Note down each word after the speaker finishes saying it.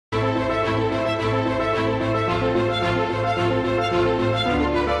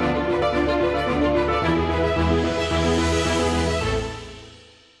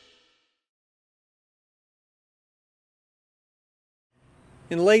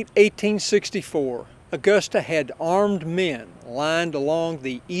In late 1864, Augusta had armed men lined along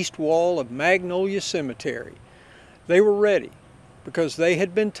the east wall of Magnolia Cemetery. They were ready because they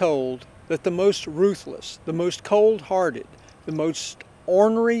had been told that the most ruthless, the most cold-hearted, the most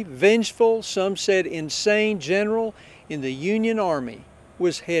ornery, vengeful, some said insane general in the Union Army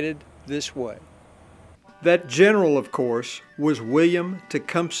was headed this way. That general, of course, was William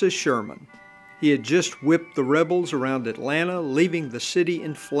Tecumseh Sherman. He had just whipped the rebels around Atlanta, leaving the city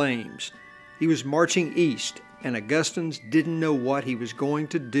in flames. He was marching east, and Augustans didn't know what he was going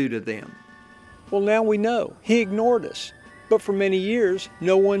to do to them. Well, now we know. He ignored us, but for many years,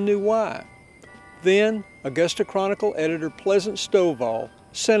 no one knew why. Then, Augusta Chronicle editor Pleasant Stovall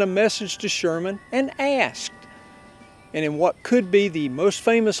sent a message to Sherman and asked. And in what could be the most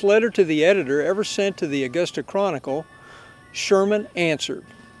famous letter to the editor ever sent to the Augusta Chronicle, Sherman answered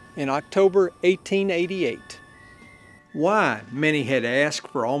in October 1888. Why, many had asked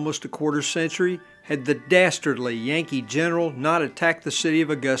for almost a quarter century, had the dastardly Yankee general not attacked the city of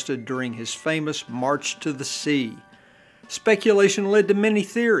Augusta during his famous March to the Sea? Speculation led to many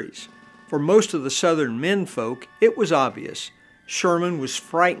theories. For most of the Southern menfolk, it was obvious. Sherman was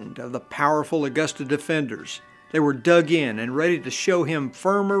frightened of the powerful Augusta defenders. They were dug in and ready to show him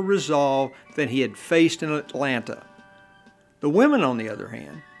firmer resolve than he had faced in Atlanta. The women, on the other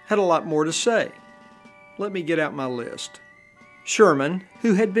hand, had a lot more to say. Let me get out my list. Sherman,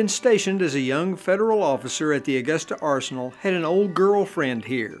 who had been stationed as a young federal officer at the Augusta Arsenal, had an old girlfriend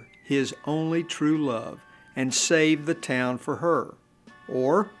here, his only true love, and saved the town for her.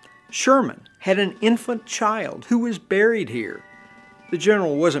 Or Sherman had an infant child who was buried here. The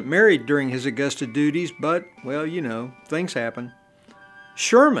general wasn't married during his Augusta duties, but, well, you know, things happen.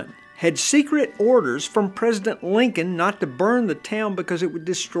 Sherman had secret orders from President Lincoln not to burn the town because it would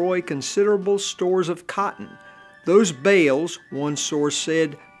destroy considerable stores of cotton. Those bales, one source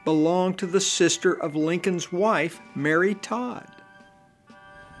said, belonged to the sister of Lincoln's wife, Mary Todd.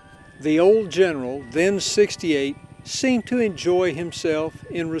 The old general, then 68, seemed to enjoy himself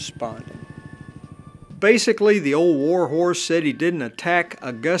in responding. Basically, the old war horse said he didn't attack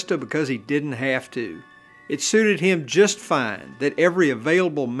Augusta because he didn't have to. It suited him just fine that every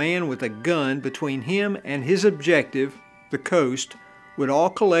available man with a gun between him and his objective, the coast, would all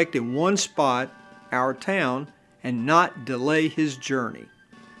collect in one spot, our town, and not delay his journey.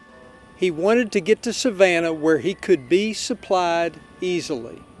 He wanted to get to Savannah where he could be supplied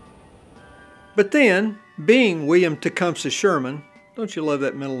easily. But then, being William Tecumseh Sherman, don't you love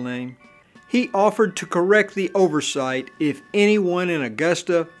that middle name? He offered to correct the oversight if anyone in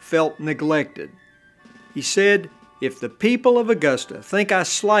Augusta felt neglected. He said, if the people of Augusta think I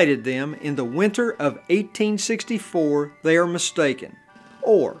slighted them in the winter of 1864, they are mistaken.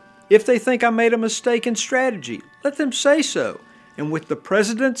 Or, if they think I made a mistake in strategy, let them say so, and with the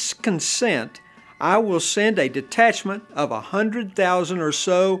President's consent, I will send a detachment of 100,000 or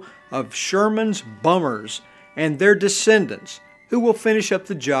so of Sherman's bummers and their descendants, who will finish up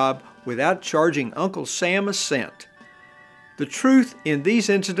the job without charging Uncle Sam a cent. The truth in these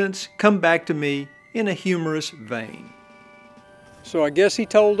incidents come back to me in a humorous vein. So I guess he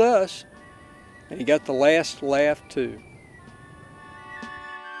told us, and he got the last laugh too.